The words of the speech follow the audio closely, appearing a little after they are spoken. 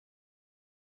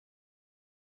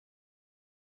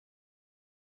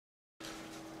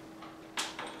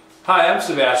Hi, I'm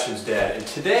Sebastian's dad, and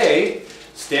today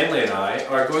Stanley and I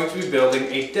are going to be building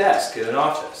a desk in an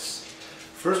office.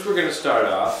 First, we're going to start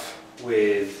off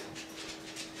with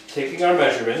taking our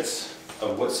measurements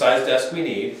of what size desk we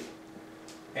need,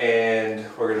 and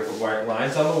we're going to put white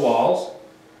lines on the walls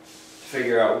to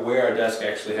figure out where our desk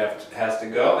actually has to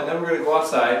go, and then we're going to go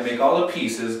outside, make all the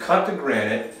pieces, cut the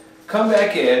granite, come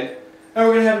back in, and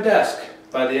we're going to have a desk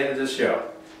by the end of this show.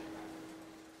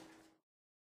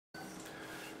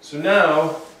 So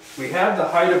now we have the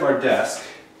height of our desk.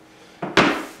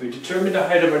 We determined the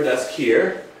height of our desk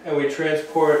here, and we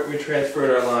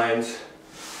transferred our lines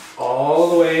all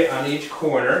the way on each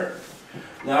corner.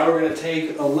 Now we're going to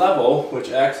take a level,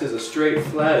 which acts as a straight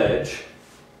flat edge.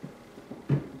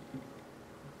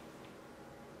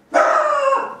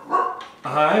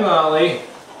 Hi, Molly.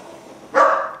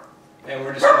 And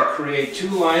we're just going to create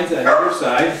two lines on either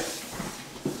side.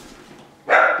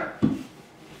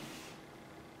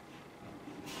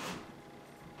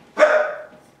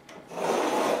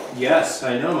 Yes,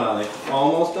 I know, Molly.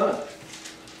 Almost done.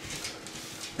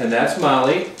 And that's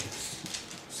Molly,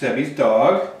 Sebby's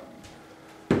dog.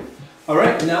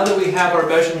 Alright, now that we have our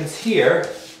measurements here,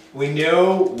 we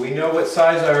know what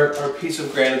size our piece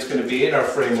of granite is going to be and our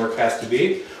framework has to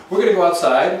be. We're going to go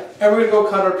outside and we're going to go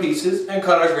cut our pieces and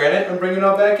cut our granite and bring it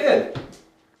all back in.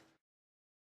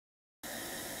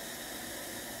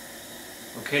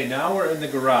 Okay, now we're in the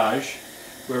garage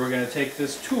where we're going to take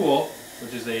this tool,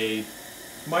 which is a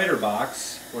miter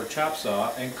box or chop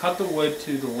saw, and cut the wood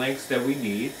to the lengths that we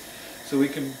need so we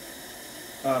can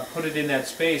put it in that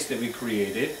space that we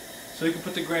created so we can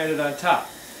put the granite on top.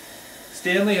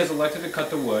 Stanley has elected to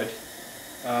cut the wood,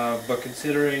 but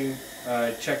considering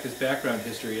I checked his background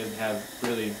history and have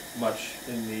really much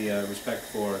in the respect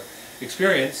for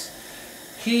experience,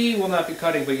 he will not be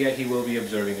cutting, but yet he will be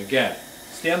observing again.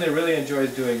 Stanley really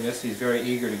enjoys doing this. He's very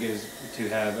eager to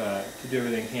do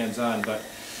everything hands-on, but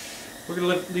we're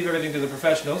going to leave everything to the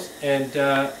professionals, and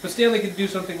but Stanley can do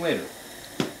something later.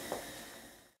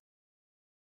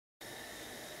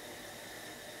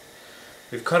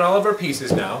 We've cut all of our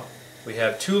pieces now. We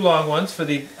have two long ones for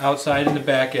the outside and the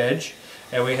back edge,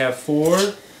 and we have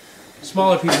four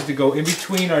smaller pieces to go in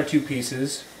between our two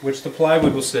pieces, which the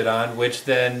plywood will sit on, which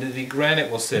then the granite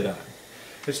will sit on.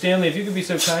 So Stanley, if you could be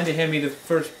so kind to hand me the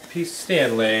first piece.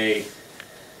 Stanley,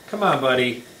 come on,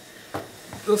 buddy.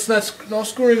 Let's no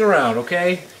screwing around,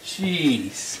 okay?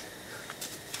 Jeez.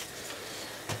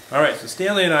 Alright, so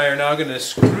Stanley and I are now going to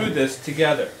screw this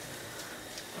together.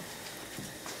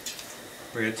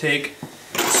 We're going to take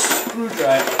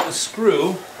a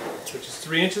screw, which is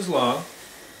 3 inches long,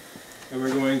 and we're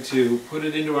going to put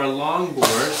it into our long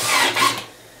board,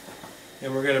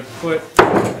 and we're going to put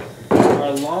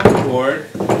our long board,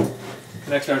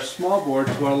 connect our small board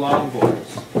to our long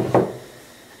boards,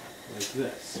 like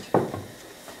this.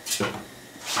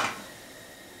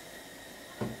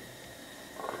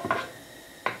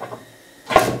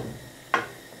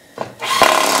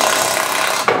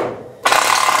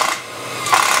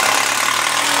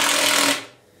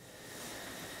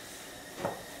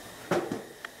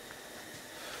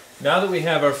 Now that we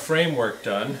have our framework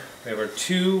done, we have our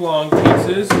two long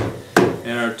pieces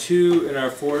and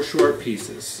our four short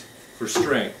pieces for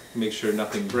strength. Make sure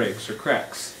nothing breaks or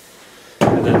cracks.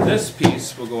 And then this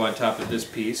piece will go on top of this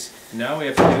piece. Now we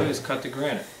have to do is cut the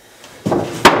granite.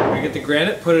 We get the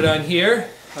granite, put it on here.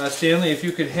 Stanley, if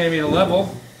you could hand me the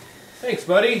level. Thanks,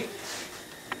 buddy.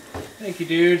 Thank you,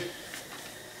 dude.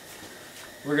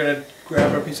 We're gonna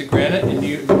grab our piece of granite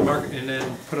and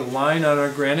then put a line on our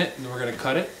granite, and we're gonna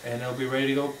cut it, and it'll be ready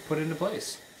to go put into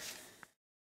place.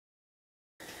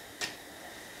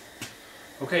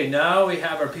 Okay, now we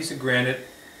have our piece of granite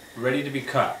ready to be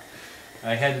cut.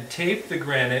 I had to tape the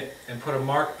granite and put a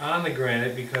mark on the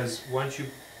granite because once you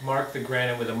mark the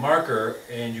granite with a marker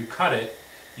and you cut it,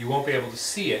 you won't be able to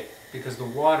see it because the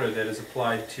water that is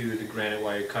applied to the granite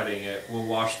while you're cutting it will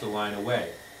wash the line away.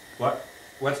 What?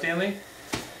 What, Stanley?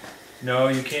 No,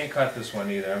 you can't cut this one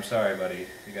either. I'm sorry, buddy.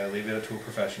 You gotta leave it to a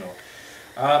professional.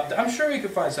 I'm sure we could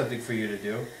find something for you to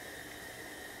do.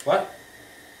 What?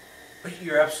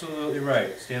 You're absolutely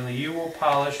right. Stanley, you will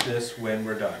polish this when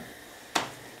we're done.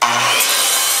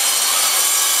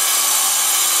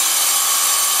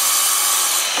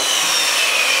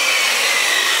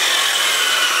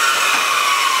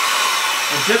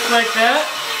 And just like that,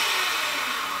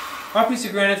 our piece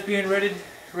of granite's being ready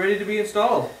to be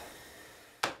installed.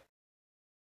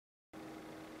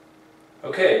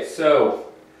 Okay,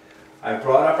 so I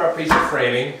brought up our piece of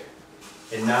framing,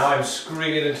 and now I'm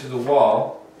screwing it into the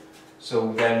wall,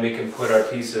 so then we can put our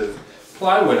piece of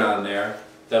plywood on there,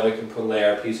 then we can lay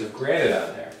our piece of granite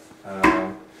on there.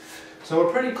 So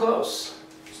we're pretty close.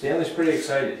 Stanley's pretty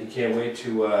excited. He can't wait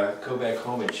to go back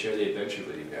home and share the adventure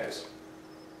with you guys.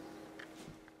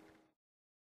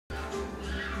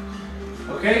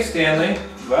 Okay, Stanley.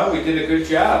 Well, we did a good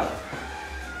job.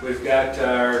 We've got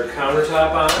our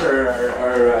countertop on, or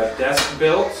our desk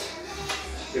built.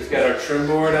 We've got our trim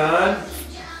board on.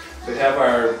 We have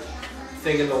our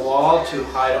thing in the wall to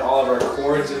hide all of our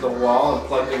cords in the wall and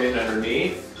plug them in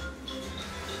underneath.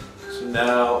 So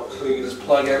now we can just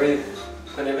plug everything,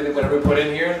 whatever we put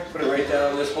in here, put it right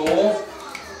down in this hole.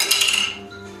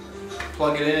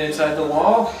 Plug it in inside the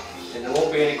wall, and there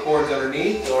won't be any cords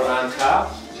underneath or on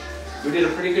top. We did a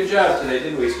pretty good job today,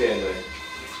 didn't we, Stanley?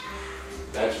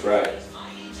 That's right.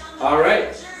 All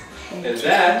right. And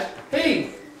that,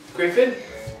 hey, Griffin.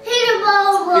 Hey,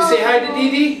 Bobo. You say hi to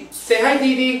Dee Dee? Say hi,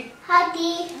 Dee Dee. Hi,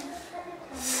 Dee.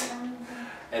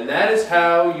 And that is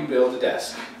how you build a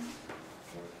desk.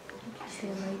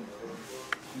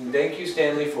 Thank you,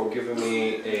 Stanley, for giving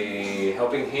me a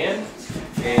helping hand.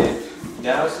 And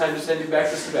now it's time to send you back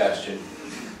to Sebastian.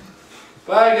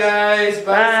 Bye, guys.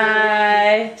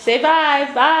 Bye. Say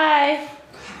bye. Bye.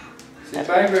 Say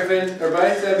bye, Griffin. Or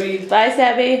bye, Sebby. Bye,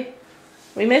 Sebby.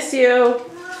 We miss you.